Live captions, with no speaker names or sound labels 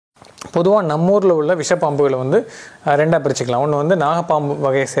பொதுவாக நம்ம ஊரில் உள்ள விஷப்பாம்புகளை வந்து ரெண்டாக பிரிச்சுக்கலாம். ஒன்று வந்து நாகப்பாம்பு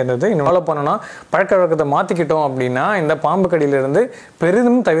வகையை சேர்ந்தது. இன்னும் ஃபாலோ பண்ணோன்னா பழக்க வழக்கத்தை மாற்றிக்கிட்டோம் அப்படின்னா இந்த பாம்பு கடியிலிருந்து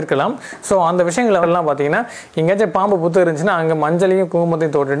பெரிதும் தவிர்க்கலாம். ஸோ அந்த விஷயங்களெல்லாம் பார்த்தீங்கன்னா எங்கேயாச்சும் பாம்பு புத்து இருந்துச்சுன்னா அங்கே மஞ்சளையும்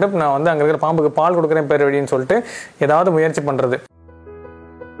குங்குமத்தையும் தோட்டுட்டு நான் வந்து அங்கே இருக்கிற பாம்புக்கு பால் கொடுக்குறேன் பேர் வழின்னு சொல்லிட்டு ஏதாவது முயற்சி பண்ணுறது.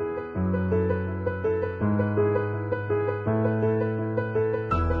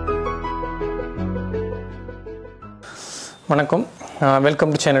 வணக்கம்,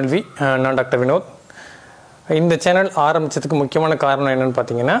 வெல்கம் டு சேனல் வி. நான் டாக்டர் வினோத். இந்த சேனல் ஆரம்பித்ததுக்கு முக்கியமான காரணம் என்னென்னு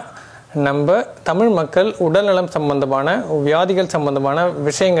பார்த்தீங்கன்னா, நம்ம தமிழ் மக்கள் உடல்நலம் சம்பந்தமான வியாதிகள் சம்பந்தமான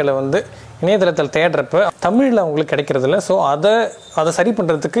விஷயங்களை வந்து இணையதளத்தில் தேடுறப்ப தமிழில் அவங்களுக்கு கிடைக்கிறதில்ல. ஸோ அதை சரி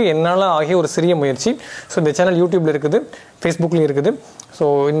பண்ணுறதுக்கு என்னால் ஆகிய ஒரு சிறிய முயற்சி. ஸோ இந்த சேனல் யூடியூப்பில் இருக்குது, ஃபேஸ்புக்லேயும் இருக்குது. ஸோ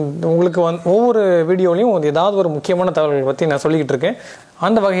உங்களுக்கு ஒவ்வொரு வீடியோலையும் ஏதாவது ஒரு முக்கியமான தகவல்களை பற்றி நான் சொல்லிக்கிட்டு இருக்கேன்.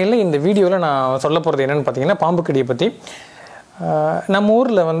 அந்த வகையில் இந்த வீடியோவில் நான் சொல்ல போகிறது என்னென்னு பார்த்தீங்கன்னா, பாம்பு கடியை பற்றி. நம்ம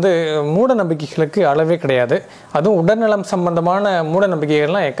ஊரில் வந்து மூட நம்பிக்கைகளுக்கு அளவே கிடையாது. அதுவும் உடல்நலம் சம்பந்தமான மூட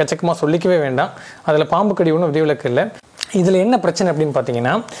நம்பிக்கைகள்லாம் எக்கச்சக்கமாக சொல்லிக்கவே வேண்டாம். அதில் பாம்பு கடி ஒன்றும் விதிவிலக்கு இல்லை. இதில் என்ன பிரச்சனை அப்படின்னு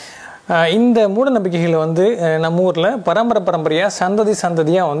பார்த்தீங்கன்னா, இந்த மூட நம்பிக்கைகளை வந்து நம்ம ஊரில் பரம்பரையாக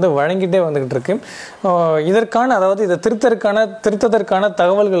சந்ததியாக வந்து வழங்கிட்டே வந்துக்கிட்டு இருக்கு. இதற்கான இதை திருத்ததற்கான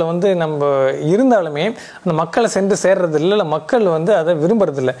தகவல்களை வந்து நம்ம இருந்தாலுமே அந்த மக்களை சென்று சேர்றதில்லை, இல்லை மக்கள் வந்து அதை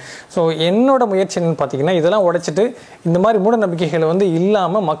விரும்புறதில்லை. ஸோ என்னோட முயற்சி என்னன்னு பார்த்தீங்கன்னா, இதெல்லாம் உடைச்சிட்டு இந்த மாதிரி மூட நம்பிக்கைகளை வந்து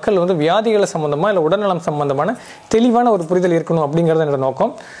இல்லாமல் மக்கள் வந்து வியாதிகளை சம்மந்தமாக இல்லை உடல்நலம் சம்மந்தமான தெளிவான ஒரு புரிதல் இருக்கணும் அப்படிங்கிறது என்னோட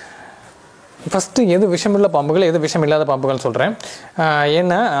நோக்கம். ஃபஸ்ட்டு எது விஷமில்ல பாம்புகள், எது விஷம் இல்லாத பாம்புகள்னு சொல்கிறேன்.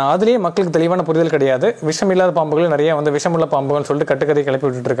 ஏன்னா அதுலேயே மக்களுக்கு தெளிவான புரிதல் கிடையாது. விஷம் இல்லாத பாம்புகள் நிறைய வந்து விஷமுள்ள பாம்புகள்னு சொல்லிட்டு கட்டுக்கதை கிளப்பி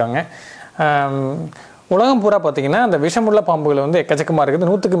விட்டுட்ருக்காங்க. உலகம் பூரா பார்த்திங்கன்னா அந்த விஷமுள்ள பாம்புகள் வந்து எக்கச்சக்கமாக இருக்குது.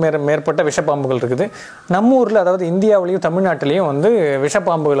 100க்கு மேற்பட்ட விஷப்பாம்புகள் இருக்குது. நம்ம ஊரில், அதாவது இந்தியாவிலையும் தமிழ்நாட்டிலையும் வந்து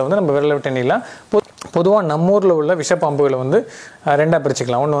விஷப்பாம்புகளை வந்து நம்ம விரல விட்டு எண்ணிடலாம். பொதுவாக நம்ம ஊரில் உள்ள விஷப்பாம்புகளை வந்து ரெண்டாக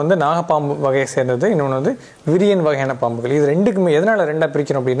பிரிச்சுக்கலாம். ஒன்று வந்து நாகப்பாம்பு வகையை சேர்ந்தது, இன்னொன்று வந்து விரியன் வகையான பாம்புகள். இது ரெண்டுக்குமே எதனால் ரெண்டாக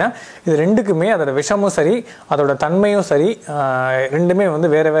பிரிக்கணும் அப்படின்னா, இது ரெண்டுக்குமே அதோட விஷமும் சரி, அதோட தன்மையும் சரி, ரெண்டுமே வந்து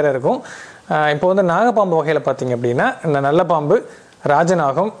வேறு வேறு இருக்கும். இப்போ வந்து நாகப்பாம்பு வகையில் பார்த்திங்க அப்படின்னா, இந்த நல்ல பாம்பு,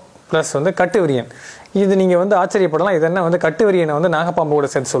 ராஜநாகம் ப்ளஸ் வந்து கட்டு விரியன். இது நீங்கள் வந்து ஆச்சரியப்படலாம், இது என்ன வந்து கட்டு விரியனை வந்து நாகப்பாம்பு கூட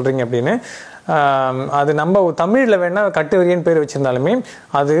சேர்த்து சொல்கிறீங்க அப்படின்னு. அது நம்ம தமிழில் வேணால் கட்டு விரியன் பேர் வச்சுருந்தாலுமே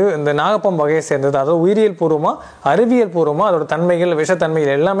அது இந்த நாகப்பாம்பு வகையை சேர்ந்தது. அதாவது உயிரியல் பூர்வமாக, அறிவியல் பூர்வமாக அதோட தன்மைகள்,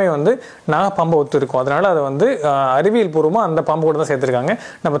 விஷத்தன்மைகள் எல்லாமே வந்து நாகப்பாம்பை ஒத்து இருக்கும். அதனால் அதை வந்து அறிவியல் பூர்வமாக அந்த பாம்பு கூட தான் சேர்த்துருக்காங்க.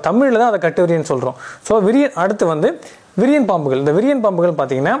 நம்ம தமிழில் தான் அதை கட்டு விரியன் சொல்கிறோம். ஸோ விரியன். அடுத்து வந்து விரியன் பாம்புகள். இந்த விரியன் பாம்புகள்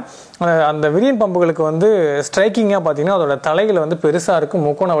பார்த்திங்கன்னா, அந்த விரியன் பாம்புகளுக்கு வந்து ஸ்ட்ரைக்கிங்காக பார்த்திங்கன்னா அதோட தலைகள் வந்து பெருசாக இருக்கும்,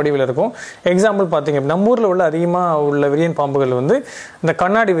 முக்கோண வடிவில் இருக்கும். எக்ஸாம்பிள் பார்த்திங்க, நம்ம ஊரில் உள்ள அதிகமாக உள்ள விரியன் பாம்புகள் வந்து இந்த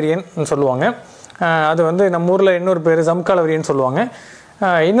கண்ணாடி விரியன் சொல்லுவாங்க. அது வந்து நம்ம ஊரில் இன்னொரு பேர் ஜம்கால விரியன் சொல்லுவாங்க.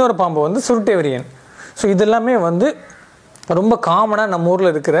 இன்னொரு பாம்பு வந்து சுருட்டை விரியன். ஸோ இதெல்லாமே வந்து ரொம்ப காமனாக நம்ம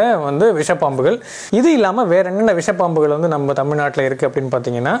ஊரில் இருக்கிற வந்து விஷப்பாம்புகள். இது இல்லாமல் வேறு என்னென்ன விஷப்பாம்புகள் வந்து நம்ம தமிழ்நாட்டில் இருக்குது அப்படின்னு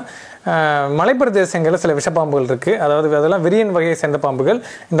பார்த்தீங்கன்னா, மலைப்பிரதேசங்களில் சில விஷப்பாம்புகள் இருக்குது. அதாவது அதெல்லாம் விரியன் வகையை சேர்ந்த பாம்புகள்.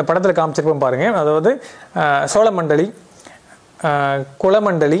 இந்த படத்தில் காமிச்சிருப்போம் பாருங்கள். அதாவது சோழமண்டலி,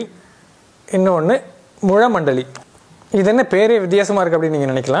 குளமண்டலி, இன்னொன்று முழமண்டலி. இது என்ன பேரே வித்தியாசமாக இருக்குது அப்படின்னு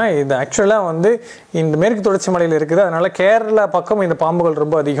நீங்கள் நினைக்கலாம். இது ஆக்சுவலாக வந்து இந்த மேற்கு தொடர்ச்சி மலையில் இருக்குது. அதனால் கேரளா பக்கம் இந்த பாம்புகள்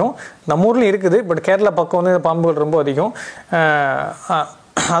ரொம்ப அதிகம். நம்ம ஊர்லேயும் இருக்குது, பட் கேரளா பக்கம் வந்து இந்த பாம்புகள் ரொம்ப அதிகம்.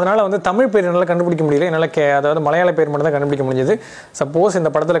 அதனால் வந்து தமிழ் பேர் என்னால் கண்டுபிடிக்க முடியல. என்னால் அதாவது மலையாள பேர் மட்டும் தான் கண்டுபிடிக்க முடிஞ்சது. சப்போஸ்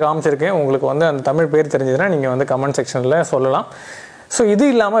இந்த படத்தில் காமிச்சிருக்கேன், உங்களுக்கு வந்து அந்த தமிழ் பேர் தெரிஞ்சதுன்னா நீங்கள் வந்து கமெண்ட் செக்ஷனில் சொல்லலாம். ஸோ இது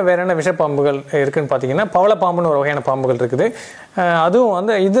இல்லாமல் வேறு என்ன விஷப்பாம்புகள் இருக்குதுன்னு பார்த்தீங்கன்னா, பவளப்பாம்புன்னு ஒரு வகையான பாம்புகள் இருக்குது. அதுவும்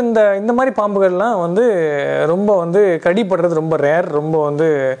வந்து இந்த மாதிரி பாம்புகள்லாம் வந்து ரொம்ப வந்து கடிப்படுறது ரொம்ப ரேர், ரொம்ப வந்து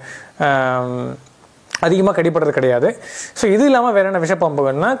அதிகமாக கடிப்படுறது கிடையாது. ஸோ இது இல்லாமல் வேறு என்ன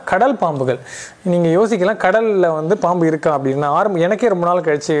விஷப்பாம்புகள்னால் கடல் பாம்புகள். நீங்கள் யோசிக்கலாம், கடலில் வந்து பாம்பு இருக்கா அப்படின்னா. எனக்கே ரொம்ப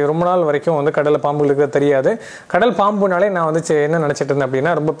நாள் வரைக்கும் வந்து கடலில் பாம்புகள் இருக்கிறது தெரியாது. கடல் பாம்புனாலே நான் வந்து என்ன நினச்சிட்டு இருந்தேன்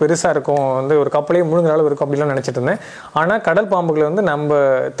அப்படின்னா, ரொம்ப பெருசாக இருக்கும், வந்து ஒரு கப்பலையும் முழுங்குற அளவு இருக்கும் அப்படின்லாம் நினச்சிட்டு இருந்தேன். ஆனால் கடல் பாம்புகள் வந்து நம்ம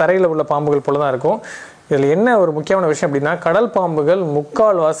தரையில் உள்ள பாம்புகள் போல தான் இருக்கும். இதில் என்ன ஒரு முக்கியமான விஷயம் அப்படின்னா, கடல் பாம்புகள்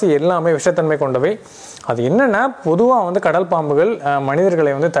முக்கால்வாசி எல்லாமே விஷத்தன்மை கொண்டவை. அது என்னென்னா, பொதுவாக வந்து கடல் பாம்புகள்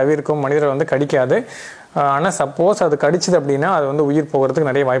மனிதர்களை வந்து தவிர்க்கும், மனிதர்களை வந்து கடிக்காது. ஆனால் சப்போஸ் அது கடிச்சது அப்படின்னா அது வந்து உயிர் போகிறதுக்கு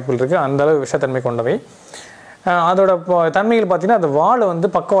நிறைய வாய்ப்புகள் இருக்குது. அந்தளவு விஷத்தன்மை கொண்டவை. அதோட தன்மைகள் பார்த்திங்கன்னா, அது வால் வந்து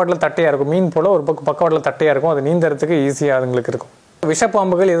பக்கவாட்டில் தட்டையாக இருக்கும். மீன் போல் ஒரு பக்கவாட்டில் தட்டையாக இருக்கும். அது நீந்தறதுக்கு ஈஸியாக அதுங்களுக்கு இருக்கும்.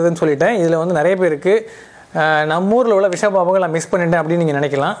 விஷப்பாம்புகள் எதுன்னு சொல்லிட்டேன். இதில் வந்து நிறைய பேருக்கு நம்ம ஊரில் உள்ள விஷப்பாம்புகள் நான் மிஸ் பண்ணிட்டேன் அப்படின்னு நீங்கள்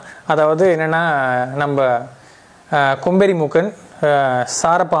நினைக்கலாம். அதாவது என்னென்னா, நம்ம கொம்பேரி மூக்கன்,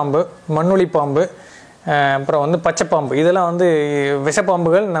 சாரப்பாம்பு, மண்ணுளி பாம்பு, அப்புறம் வந்து பச்சைப்பாம்பு, இதெல்லாம் வந்து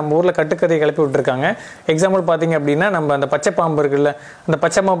விஷப்பாம்புகள் நம்ம ஊரில் கட்டுக்கதையை கிளப்பி விட்டுருக்காங்க. எக்ஸாம்பிள் பார்த்தீங்க அப்படின்னா, நம்ம அந்த பச்சைப்பாம்பு இருக்குல்ல, அந்த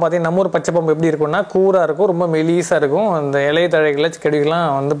பச்சைப்பாம்பு பார்த்தீங்கன்னா நம்ம ஊர் பச்சைப்பாம்பு எப்படி இருக்கும்னா கூராக இருக்கும், ரொம்ப மெலீஸாக இருக்கும், அந்த இலைய தழைகளில் செடிகள்லாம்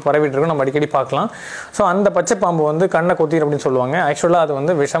வந்து பரவிட்டு இருக்கும், நம்ம அடிக்கடி பார்க்கலாம். ஸோ அந்த பச்சைப்பாம்பு வந்து கண்ணை கொத்திடும் அப்படின்னு சொல்லுவாங்க. ஆக்சுவலாக அது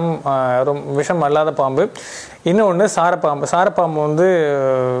வந்து விஷம் அல்லாத பாம்பு. இன்னொன்று சாரப்பாம்பு. சாரப்பாம்பு வந்து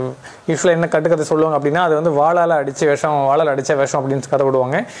யூஸ்வலாக என்ன கட்டுக்கதை சொல்லுவாங்க அப்படின்னா, அது வந்து வாளால் அடித்த விஷம் அப்படின்னு கதை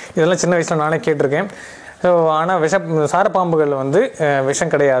விடுவாங்க. இதெல்லாம் சின்ன வயசில் நானே கேட்டிருக்கேன். ஸோ ஆனால் சாரப்பாம்புகள் வந்து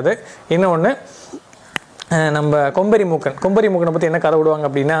விஷம் கிடையாது. இன்னொன்று நம்ம கொம்பரி மூக்கனை பற்றி என்ன கதை விடுவாங்க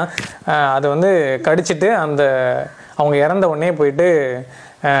அப்படின்னா, அதை வந்து கடிச்சிட்டு அவங்க இறந்த உடனே போயிட்டு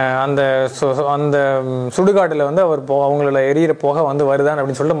அந்த அந்த சுடுகாட்டில் வந்து அவங்களோட எரியிற போக வந்து வருதான்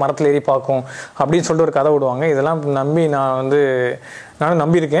அப்படின்னு சொல்லிட்டு மரத்தில் ஏறி பார்க்கும் அப்படின்னு சொல்லிட்டு ஒரு கதை விடுவாங்க. இதெல்லாம் நம்பி நானும்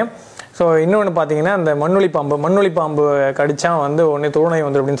நம்பியிருக்கேன். ஸோ இன்னொன்று பார்த்தீங்கன்னா, இந்த மண்ணுளி பாம்பு கடிச்சா வந்து உடனே தொழுநோய்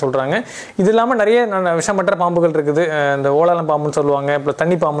வந்துடும் அப்படின்னு சொல்கிறாங்க. இது இல்லாமல் நிறைய விஷமற்ற பாம்புகள் இருக்குது. இந்த ஓலாலம் பாம்புன்னு சொல்லுவாங்க, அப்புறம்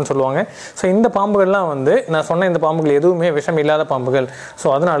தண்ணி பாம்புன்னு சொல்லுவாங்க. ஸோ இந்த பாம்புகள்லாம் வந்து நான் சொன்ன இந்த பாம்புகள் எதுவுமே விஷம் இல்லாத பாம்புகள். ஸோ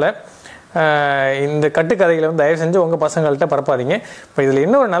அதனால் இந்த கட்டுக்கதைகளை வந்து தயவு செஞ்சு உங்கள் பசங்கள்கிட்ட பரப்பாதீங்க. இப்போ இதில்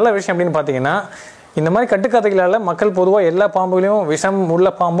இன்னொரு நல்ல விஷயம் அப்படின்னு பார்த்தீங்கன்னா, இந்த மாதிரி கட்டுக்கதைகளால் மக்கள் பொதுவாக எல்லா பாம்புகளையும் விஷம் உள்ள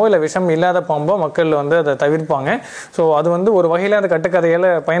பாம்போ இல்லை விஷம் இல்லாத பாம்போ மக்கள் வந்து அதை தவிர்ப்பாங்க. ஸோ அது வந்து ஒரு வகையில் அந்த கட்டுக்கதையால்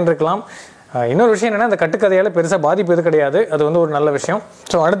பயன். இன்னொரு விஷயம் என்னென்னா, அந்த கட்டுக்கதையால் பெருசாக பாதிப்பு எது கிடையாது. அது வந்து ஒரு நல்ல விஷயம்.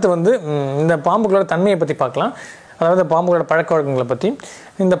 ஸோ அடுத்து வந்து இந்த பாம்புகளோட தன்மையை பற்றி பார்க்கலாம். அதாவது பாம்புகளோட பழக்க வழக்கங்களை பற்றி.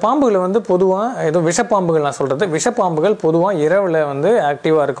 இந்த பாம்புகளை வந்து பொதுவாக ஏதோ விஷப்பாம்புகள் நான் சொல்கிறது, விஷப்பாம்புகள் பொதுவாக இரவில் வந்து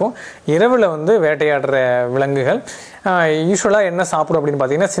ஆக்டிவாக இருக்கும். இரவில் வந்து வேட்டையாடுற விலங்குகள். யூஸ்வலாக என்ன சாப்பிடும் அப்படின்னு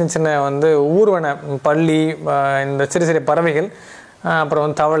பார்த்தீங்கன்னா, சின்ன சின்ன வந்து ஊர்வன பல்லி, இந்த சிறு சிறு பறவைகள், அப்புறம்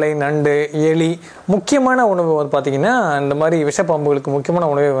வந்து தவளை, நண்டு, எலி. முக்கியமான உணவு வந்து பார்த்திங்கன்னா, இந்த மாதிரி விஷப்பாம்புகளுக்கு முக்கியமான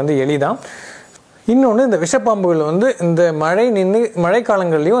உணவு வந்து எலி தான். இன்னொன்று, இந்த விஷப்பாம்புகள் வந்து இந்த மழை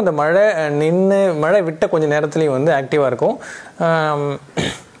காலங்கள்லையும் அந்த மழை விட்ட கொஞ்சம் நேரத்துலையும் வந்து ஆக்டிவாக இருக்கும்.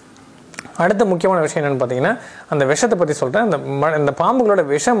 அடுத்த முக்கியமான விஷயம் என்னென்னு பார்த்தீங்கன்னா, அந்த விஷத்தை பற்றி சொல்கிறேன். இந்த பாம்புகளோட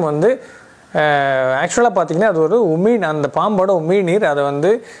விஷம் வந்து ஆக்சுவலாக பார்த்தீங்கன்னா, அது ஒரு அந்த பாம்போட உமிழ்நீர். அதை வந்து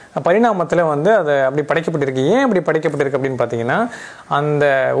பரிணாமத்தில் வந்து அதை அப்படி படைக்கப்பட்டிருக்கு. ஏன் அப்படி படைக்கப்பட்டிருக்கு அப்படின்னு பார்த்தீங்கன்னா, அந்த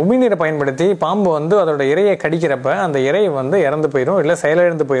உமிழ்நீரை பயன்படுத்தி பாம்பு வந்து அதோட இரையை கடிக்கிறப்ப அந்த இரையை வந்து இறந்து போயிடும், இல்லை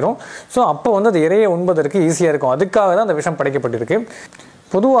செயலிழந்து போயிடும். ஸோ அப்போ வந்து அந்த இரையை உண்பதற்கு ஈஸியாக இருக்கும். அதுக்காக தான் அந்த விஷம் படைக்கப்பட்டிருக்கு.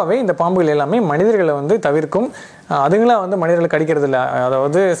 பொதுவாகவே இந்த பாம்புகள் எல்லாமே மனிதர்களை வந்து தவிர்க்கும். அதுங்களாம் வந்து மனிதர்களை கடிக்கிறது இல்லை.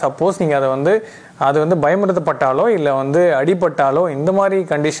 அதாவது சப்போஸ் நீங்கள் அது வந்து பயமுறுத்தப்பட்டாலோ இல்லை வந்து அடிபட்டாலோ இந்த மாதிரி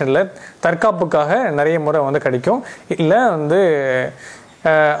கண்டிஷனில் தற்காப்புக்காக நிறைய முறை வந்து கடிக்கும். இல்லை வந்து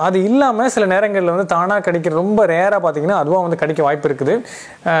அது இல்லாமல் சில நேரங்களில் வந்து தானாக கடிக்கிற ரொம்ப ரேராக பார்த்தீங்கன்னா அதுவாக வந்து கடிக்க வாய்ப்பு இருக்குது.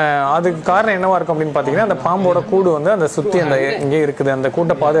 அதுக்கு காரணம் என்னவாக இருக்கும் அப்படின்னு பார்த்தீங்கன்னா, அந்த பாம்போட கூடு வந்து அந்த சுற்றி இங்கே இருக்குது. அந்த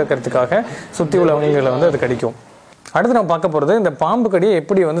கூட்டை பாதுகாக்கிறதுக்காக சுற்றி உள்ள உயிர்களை வந்து அது கடிக்கும். அடுத்து நம்ம பார்க்க போகிறது, இந்த பாம்பு கடியை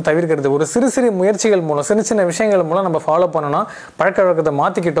எப்படி வந்து தவிர்க்கிறது. ஒரு சிறு முயற்சிகள் மூலம், சின்ன விஷயங்கள் மூலம் நம்ம ஃபாலோ பண்ணோன்னா, பழக்க வழக்கத்தை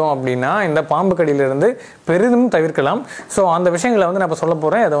மாற்றிக்கிட்டோம் அப்படின்னா இந்த பாம்பு கடியிலிருந்து பெரிதும் தவிர்க்கலாம். ஸோ அந்த விஷயங்களை வந்து நான் இப்போ சொல்ல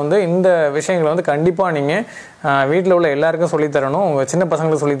போகிறேன். அதை வந்து இந்த விஷயங்களை வந்து கண்டிப்பாக நீங்கள் வீட்டில் உள்ள எல்லாருக்கும் சொல்லித்தரணும், உங்கள் சின்ன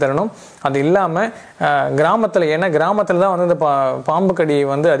பசங்களுக்கு சொல்லித்தரணும். அது இல்லாமல் கிராமத்தில், ஏன்னா கிராமத்தில் தான் வந்து இந்த பாம்பு கடி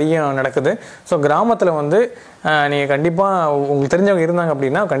வந்து அதிகம் நடக்குது. ஸோ கிராமத்தில் வந்து நீங்கள் கண்டிப்பாக உங்களுக்கு தெரிஞ்சவங்க இருந்தாங்க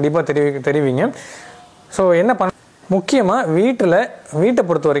அப்படின்னா கண்டிப்பாக தெரிவிங்க. ஸோ என்ன பண்ண, முக்கியமாக வீட்டை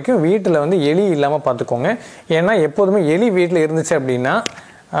பொறுத்த வரைக்கும் வீட்டில் வந்து எலி இல்லாமல் பார்த்துக்கோங்க. ஏன்னா எப்போதுமே எலி வீட்டில் இருந்துச்சு அப்படின்னா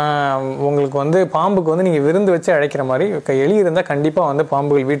உங்களுக்கு வந்து பாம்புக்கு வந்து நீங்கள் விருந்து வச்சு அழைக்கிற மாதிரி எலி இருந்தால் கண்டிப்பாக வந்து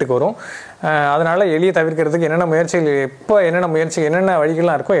பாம்புகள் வீட்டுக்கு வரும். அதனால் எலியை தவிர்க்கிறதுக்கு என்னென்ன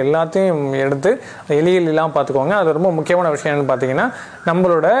வழிகள்லாம் இருக்கோ எல்லாத்தையும் எடுத்து எலிகள் இல்லாமல் பார்த்துக்கோங்க. அது ரொம்ப முக்கியமான விஷயம் என்னென்னு பார்த்தீங்கன்னா,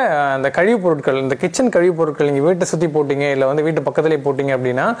 நம்மளோட அந்த கழிவுப் பொருட்கள், இந்த கிச்சன் கழிவுப் பொருட்கள் நீங்கள் வீட்டை சுற்றி போட்டிங்க இல்லை வந்து வீட்டு பக்கத்துலேயே போட்டிங்க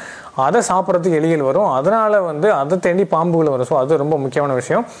அப்படின்னா அதை சாப்பிட்றதுக்கு எலிகள் வரும். அதனால் வந்து அதை தேடி பாம்புகள் வரும். ஸோ அது ரொம்ப முக்கியமான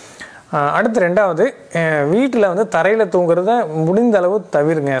விஷயம். அடுத்து ரெண்டாவது, வீட்டில் வந்து தரையில் தூங்குறத முடிந்த அளவு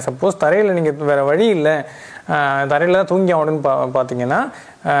தவிருங்க. சப்போஸ் தரையில் நீங்கள் வேறு வழி இல்லை, தரையில் தான் தூங்கி ஆகணும்னு பார்த்தீங்கன்னா,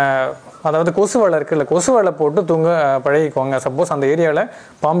 அதாவது கொசு வலை இருக்குல்ல, கொசு வலை போட்டு தூங்க பழகிக்குவாங்க. சப்போஸ் அந்த ஏரியாவில்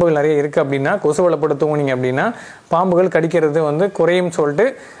பாம்புகள் நிறைய இருக்குது அப்படின்னா கொசு வலை போட்டு தூங்குனீங்க அப்படின்னா பாம்புகள் கடிக்கிறது வந்து குறையும் சொல்லிட்டு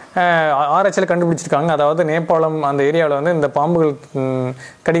ஆராய்ச்சியில் கண்டுபிடிச்சிருக்காங்க. அதாவது நேபாளம் அந்த ஏரியாவில் வந்து இந்த பாம்புகள்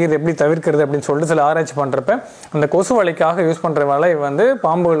கடிக்கிறது எப்படி தவிர்க்கிறது அப்படின்னு சொல்லிட்டு சில ஆராய்ச்சி பண்ணுறப்ப அந்த கொசு வலைக்காக யூஸ் பண்ணுற வலை வந்து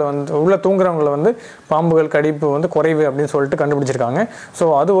பாம்புகளை வந்து உள்ள தூங்குறவங்களை வந்து பாம்புகள் கடிப்பு வந்து குறைவு அப்படின்னு சொல்லிட்டு கண்டுபிடிச்சிருக்காங்க. ஸோ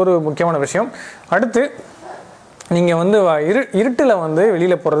அது ஒரு முக்கியமான விஷயம். அடுத்து, நீங்கள் வந்து இருட்டில் வந்து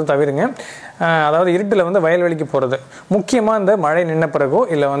வெளியில் போகிறது தவிருங்க. அதாவது இருட்டில் வந்து வயல்வெளிக்கு போகிறது, முக்கியமாக இந்த மழை நின்ன பிறகோ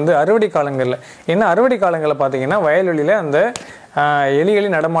இல்லை வந்து அறுவடை காலங்களில். ஏன்னா அறுவடை காலங்களில் பார்த்தீங்கன்னா வயல்வெளியில் அந்த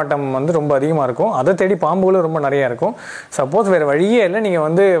எலிகளின் நடமாட்டம் வந்து ரொம்ப அதிகமாக இருக்கும். அதை தேடி பாம்புகளும் ரொம்ப நிறையா இருக்கும். சப்போஸ் வேறு வழியே இல்லை, நீங்கள்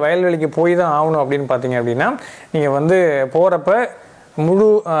வந்து வயல்வெளிக்கு போய் தான் ஆகணும் அப்படின்னு பார்த்தீங்க அப்படின்னா நீங்கள் வந்து போகிறப்ப முழு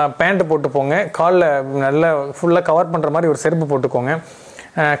பேண்ட் போட்டு போங்க, காலில் நல்லா ஃபுல்லாக கவர் பண்ணுற மாதிரி ஒரு செருப்பு போட்டுக்கோங்க,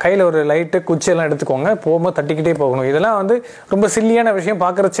 கையில் ஒரு லைட்டு குச்சியெல்லாம் எடுத்துக்கோங்க, போகும்போது தட்டிக்கிட்டே போகணும். இதெல்லாம் வந்து ரொம்ப சில்லியான விஷயம்,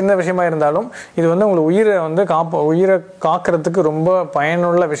 பார்க்குற சின்ன விஷயமா இருந்தாலும் இது வந்து உங்களுக்கு உயிரை காக்கிறதுக்கு ரொம்ப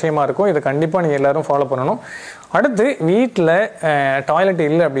பயனுள்ள விஷயமா இருக்கும். இதை கண்டிப்பாக நீங்கள் எல்லோரும் ஃபாலோ பண்ணணும். அடுத்து வீட்டில் டாய்லெட்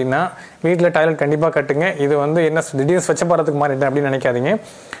இல்லை அப்படின்னா வீட்டில் டாய்லெட் கண்டிப்பாக கட்டுங்க. இது வந்து என்ன திடீர்னு ஸ்வச்ச பாரத்துக்கு மாறிட்டேன் அப்படின்னு நினைக்காதீங்க.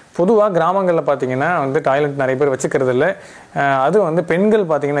 பொதுவாக கிராமங்களில் பார்த்தீங்கன்னா வந்து டாய்லெட் நிறைய பேர் வச்சுக்கிறது இல்லை. அது வந்து பெண்கள்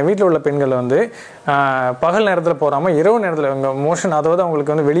பார்த்தீங்கன்னா வீட்டில் உள்ள பெண்கள் வந்து பகல் நேரத்தில் போகாமல் இரவு நேரத்தில் அவங்க மோஷன், அதாவது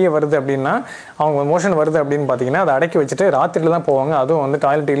அவங்களுக்கு வந்து வெளியே வருது அப்படின்னா, அவங்க மோஷன் வருது அப்படின்னு பார்த்தீங்கன்னா அதை அடக்கி வச்சுட்டு ராத்திரியில் தான் போவாங்க. அதுவும் வந்து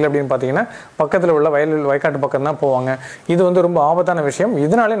டாய்லெட் இல்லை அப்படின்னு பார்த்தீங்கன்னா பக்கத்தில் உள்ள வயக்காட்டு பக்கம் தான் போவாங்க. இது வந்து ரொம்ப ஆபத்தான விஷயம்.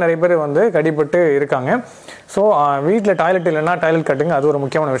 இதனாலே நிறைய பேர் வந்து கடிப்பட்டு இருக்காங்க. ஸோ வீட்டில் டாய்லெட் இல்லைன்னா டாய்லெட் கட்டுங்க, அது ஒரு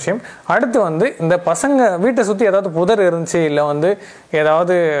முக்கியமான விஷயம். அடுத்து வந்து இந்த பசங்க வீட்டை சுற்றி ஏதாவது புதர் இருந்துச்சு, இல்லை வந்து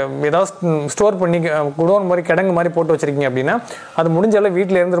ஏதாவது ஸ்டோர் பண்ணி குடோன் மாதிரி கிடங்கு மாதிரி போட்டு வச்சிருக்கீங்க அப்படின்னா அது முடிஞ்சாலும்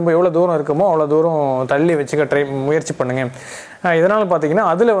வீட்டில் இருந்து ரொம்ப எவ்வளோ தூரம் இருக்குமோ அவ்வளோ தூரம் தள்ளி வச்சுக்க முயற்சி பண்ணுங்க. இதனால் பார்த்தீங்கன்னா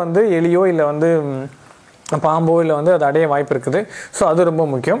அதில் வந்து எலியோ இல்லை வந்து பாம்போ இல்லை வந்து அது அடைய வாய்ப்பு இருக்குது. ஸோ அது ரொம்ப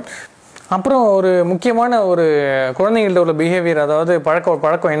முக்கியம். அப்புறம் ஒரு முக்கியமான ஒரு குழந்தைங்கள்ட்ட உள்ள பிஹேவியர், அதாவது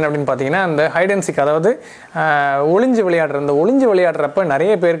பழக்கம் என்ன அப்படின்னு பார்த்தீங்கன்னா இந்த ஹைட் அண்ட் சீக், அதாவது ஒளிஞ்சு விளையாடுறப்ப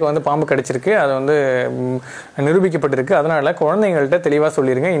நிறைய பேருக்கு வந்து பாம்பு கடிச்சிருக்கு. அது வந்து நிரூபிக்கப்பட்டிருக்கு. அதனால் குழந்தைங்கள்ட்ட தெளிவாக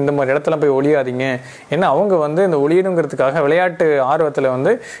சொல்லிடுங்க, இந்த மாதிரி இடத்துல போய் ஒளியாதீங்க. ஏன்னா அவங்க வந்து இந்த ஒளியணுங்கிறதுக்காக விளையாட்டு ஆர்வத்தில்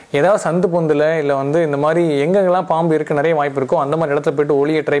வந்து ஏதாவது சந்து பொந்தில் இல்லை வந்து இந்த மாதிரி எங்கெங்கெல்லாம் பாம்பு இருக்குது நிறைய வாய்ப்பு இருக்கோ அந்த மாதிரி இடத்துல போய்ட்டு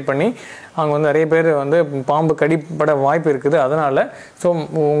ஒளியை ட்ரை பண்ணி அவங்க வந்து நிறைய பேர் வந்து பாம்பு கடிப்பட வாய்ப்பு இருக்குது. அதனால் ஸோ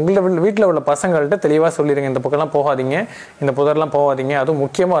உங்களோட வீட்டில் உள்ள பசங்கள்கிட்ட தெளிவாக சொல்லிடுங்க, இந்த பக்கம்லாம் போகாதீங்க, இந்த புதர்லாம் போகாதீங்க. அதுவும்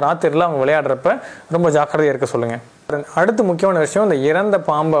முக்கியமாக ராத்திரிலாம் அவங்க விளையாடுறப்ப ரொம்ப ஜாக்கிரதையாக இருக்க சொல்லுங்கள். அடுத்து முக்கியமான விஷயம், இந்த இறந்த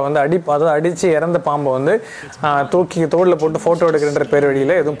பாம்பை வந்து அதாவது அடித்து இறந்த பாம்பை வந்து தூக்கி தோளில் போட்டு ஃபோட்டோ எடுக்கிறன்ற பேர்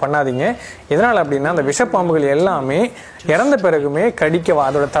வழியில் எதுவும் பண்ணாதீங்க. எதனால் அப்படின்னா அந்த விஷப்பாம்புகள் எல்லாமே இறந்த பிறகுமே கடிக்க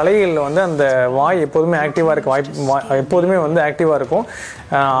அதோட தலைகளில் வந்து அந்த வாய் எப்போதுமே ஆக்டிவாக இருக்க எப்போதுமே வந்து ஆக்டிவாக இருக்கும்.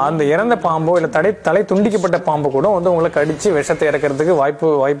 அந்த இறந்த பாம்போ இல்லை தலை துண்டிக்கப்பட்ட பாம்பு கூட வந்து உங்களை கடித்து விஷத்தை இறக்கிறதுக்கு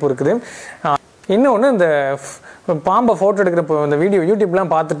வாய்ப்பு இருக்குது. இன்னொன்று, இந்த பாம்பை ஃபோட்டோ எடுக்கிற இந்த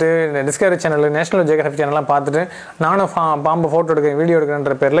யூடியூப்லாம் பார்த்துட்டு இந்த டிஸ்கவரி சேனல், நேஷனல் ஜியோகிராஃபி சேனல்லாம் பார்த்துட்டு நானும் பாம்பை ஃபோட்டோ வீடியோ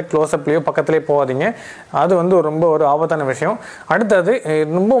எடுக்கிறன்ற பேரில் க்ளோஸ்அப்லேயோ பக்கத்துலேயே போகாதீங்க. அது வந்து ரொம்ப ஒரு ஆபத்தான விஷயம். அடுத்தது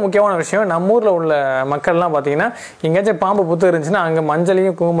ரொம்ப முக்கியமான விஷயம், நம்ம ஊரில் உள்ள மக்கள்லாம் பார்த்தீங்கன்னா எங்கேயாச்சும் பாம்பு புத்து இருந்துச்சுன்னா அங்கே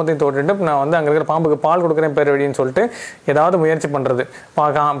மஞ்சளையும் குங்குமத்தையும் தோட்டிட்டு நான் வந்து அங்கே இருக்கிற பாம்புக்கு பால் கொடுக்குறேன் பேர் வழின்னு சொல்லிட்டு ஏதாவது முயற்சி பண்ணுறது.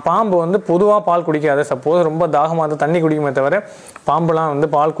 பாம்பு வந்து பொதுவாக பால் குடிக்காது. சப்போஸ் ரொம்ப தாகமாக வந்து தண்ணி குடிக்குமே தவிர பாம்புலாம் வந்து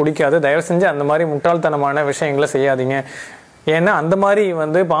பால் குடிக்காது. தயவு செஞ்சு அந்த மாதிரி முட்டாள்தனமான விஷயங்களை செய்யாதீங்க. ஏன்னா அந்த மாதிரி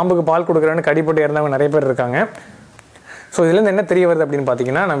வந்து பாம்புக்கு பால் கொடுக்குறேன்னு கடிப்பட்டு இறந்தவங்க நிறைய பேர் இருக்காங்க. ஸோ இதுலேருந்து என்ன தெரிய வருது அப்படின்னு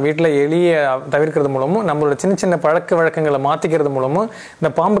பார்த்தீங்கன்னா, நம்ம வீட்டில் எலியை தவிர்க்கிறது மூலமும் நம்மளோட சின்ன சின்ன பழக்க வழக்கங்களை மாற்றிக்கிறது மூலமும்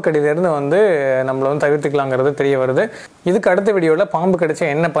இந்த பாம்பு கடியிலேருந்து வந்து நம்மளை வந்து தவிர்த்துக்கலாங்கிறது தெரிய வருது. இதுக்கு அடுத்த வீடியோவில் பாம்பு கடிச்சா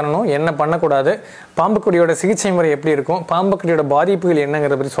என்ன பண்ணணும், என்ன பண்ணக்கூடாது, பாம்பு கடியோட சிகிச்சை முறை எப்படி இருக்கும், பாம்பு கடியோட பாதிப்புகள்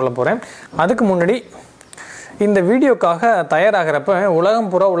என்னங்கிறத பற்றி சொல்ல போகிறேன். அதுக்கு முன்னாடி இந்த வீடியோக்காக தயாராகிறப்ப உலகம்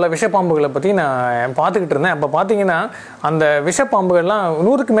பூரா உள்ள விஷப்பாம்புகளை பற்றி நான் பார்த்துக்கிட்டு இருந்தேன். அப்போ பார்த்தீங்கன்னா அந்த விஷப்பாம்புகள்லாம்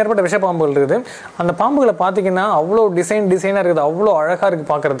 100க்கு மேற்பட்ட விஷப்பாம்புகள் இருக்குது. அந்த பாம்புகளை பார்த்தீங்கன்னா அவ்வளோ டிசைனாக இருக்குது, அவ்வளோ அழகாக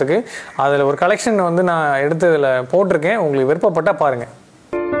இருக்குது பார்க்குறதுக்கு. அதில் ஒரு கலெக்ஷன் வந்து நான் எடுத்து இதில் போட்டிருக்கேன், உங்களுக்கு விருப்பப்பட்டால் பாருங்கள்.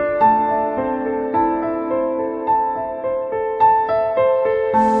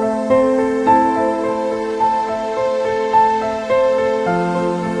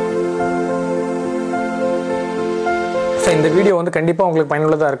 இந்த வீடியோ வந்து கண்டிப்பாக உங்களுக்கு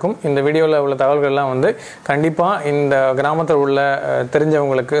பயனுள்ளதாக இருக்கும். இந்த வீடியோவில் உள்ள தகவல்கள்லாம் வந்து கண்டிப்பாக இந்த கிராமத்தில் உள்ள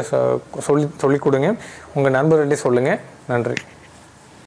தெரிஞ்சவங்களுக்கு சொல்லிக் கொடுங்க, உங்கள் நண்பர்கள்ட்டே சொல்லுங்கள். நன்றி.